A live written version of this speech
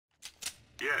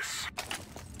Yes.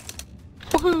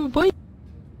 Woohoo, boy! You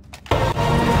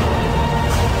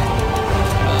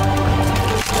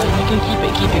can keep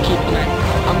it, man.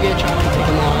 I'm gonna try to take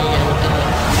them all again with the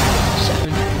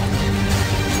 7.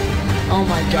 Oh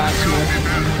my god, Smurf.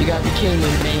 You gotta be kidding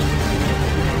me, man.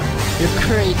 You're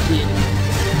crazy.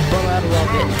 But I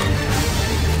love it.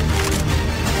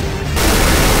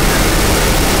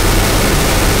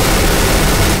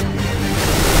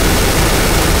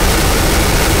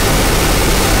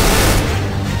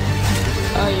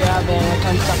 Oh yeah, man, what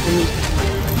time stop for me?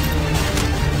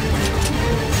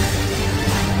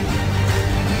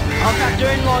 Okay,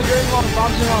 during long,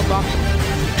 bombs and all, bombs.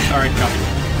 Alright, copy.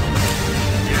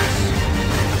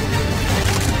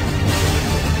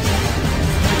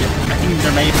 I think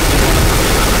there may be...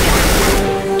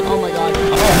 Oh my god. Oh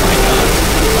my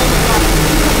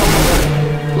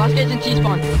god. Last guy's in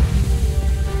T-spawn.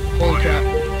 Holy crap.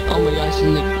 Oh my gosh, this is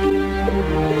Nick.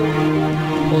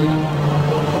 Holy crap.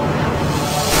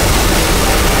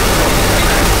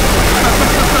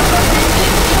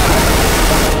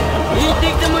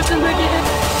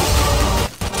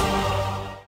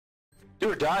 Do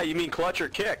or die, you mean clutch or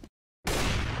kick?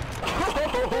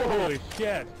 Holy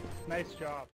shit. Nice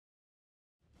job.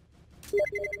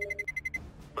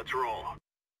 Let's roll.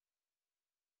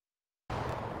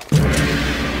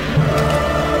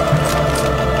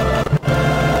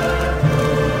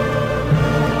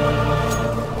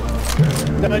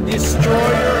 The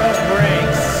destroyer of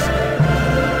brakes.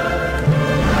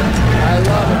 I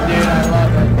love it, dude. I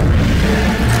love it.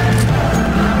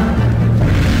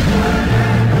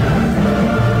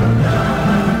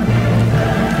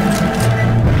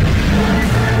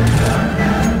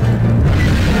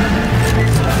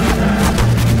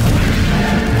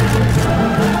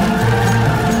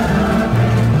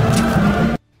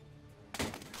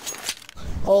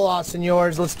 Hola,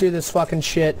 senors. Let's do this fucking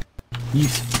shit. You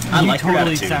like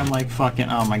totally sound like fucking...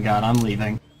 Oh my god, I'm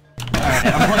leaving. Alright,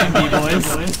 I'm playing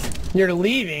B-boys. You're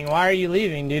leaving? Why are you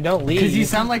leaving, dude? Don't leave. Because you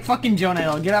sound like fucking Jonah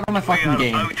Hill. Get out of my fucking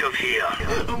game. Out of here.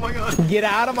 Oh my god. Get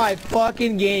out of my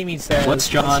fucking game, he says. What's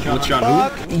John? What's John?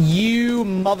 Fuck you,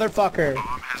 motherfucker.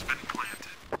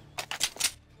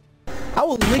 I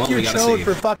will lick your chode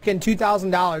for fucking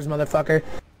 $2,000, motherfucker.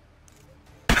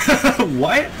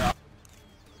 What?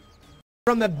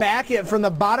 From the back, from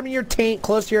the bottom of your taint,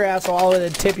 close to your asshole, all the way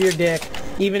to the tip of your dick,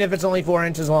 even if it's only 4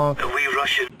 inches long. We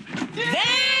rush it.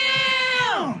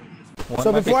 Damn!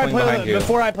 So before I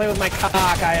play with my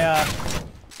cock,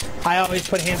 I always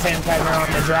put hand sanitizer on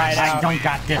to dry it out. I don't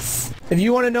got this. If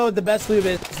you want to know what the best lube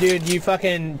is, dude, you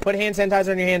fucking put hand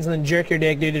sanitizer on your hands and then jerk your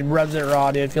dick, dude. It rubs it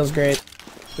raw, dude. It feels great.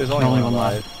 There's only one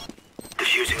live.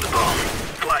 Defusing the bomb.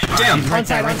 Flashbang. Damn! Right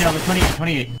there,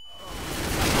 28.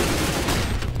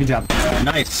 Good job.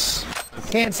 Nice.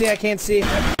 Can't see, I can't see.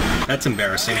 That's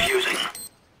embarrassing. Defusing.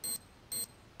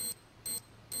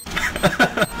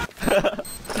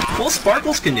 Well,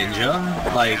 Sparkles can ninja,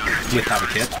 like, without a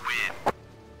kit.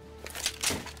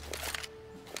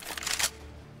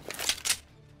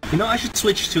 You know, I should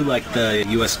switch to, like, the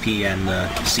USP and the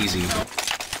CZ.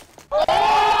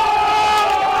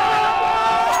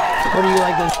 What are you,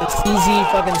 like, the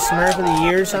CZ fucking Smurf of the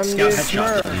year or something, dude?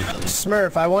 Headshot.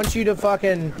 Smurf, I want you to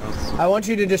fucking... I want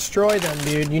you to destroy them,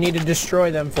 dude. You need to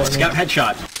destroy them for me. Scout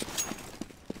headshot.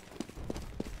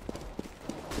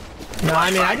 No,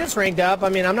 I mean, I just ranked up. I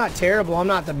mean, I'm not terrible. I'm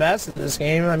not the best at this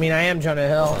game. I mean, I am Jonah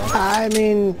Hill. I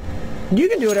mean, you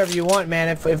can do whatever you want, man.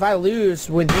 If I lose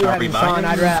with you having fun,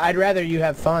 I'd rather you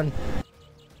have fun.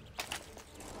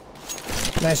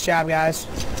 Nice job, guys.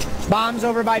 Bombs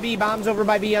over by B. Bombs over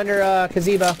by B under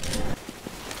Kaziba.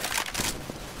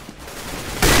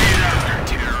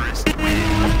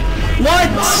 What?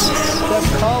 The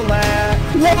collat.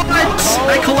 What?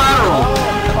 I collateral.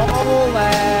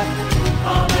 Collat.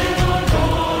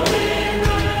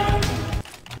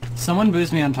 Someone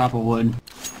boost me on top of wood.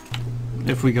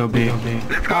 If we go B. Oh,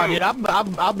 dude,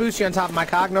 I'll boost you on top of my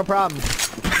cock, no problem.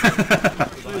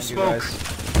 Smoke.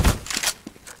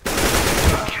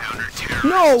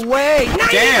 No way!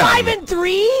 95 Damn. and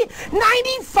 3?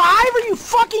 95? Are you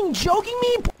fucking joking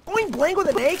me? Point blank with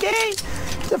an AK? Get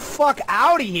the fuck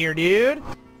out of here, dude.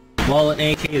 Well, an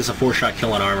AK is a 4-shot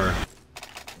kill on armor.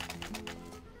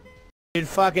 Dude,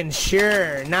 fucking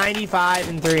sure. 95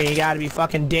 and 3. You gotta be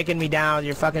fucking dicking me down with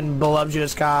your fucking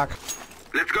voluptuous cock.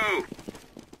 Let's go.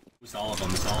 It's all of them.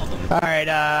 It's all of them. Alright,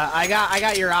 I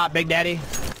got your op, Big Daddy.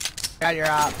 Got your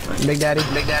op, Big Daddy.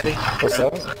 Big Daddy. What's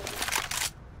up?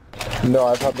 No,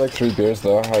 I've had like 3 beers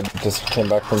though. I just came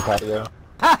back from patio.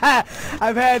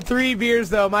 I've had 3 beers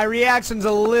though. My reaction's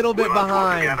a little bit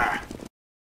behind.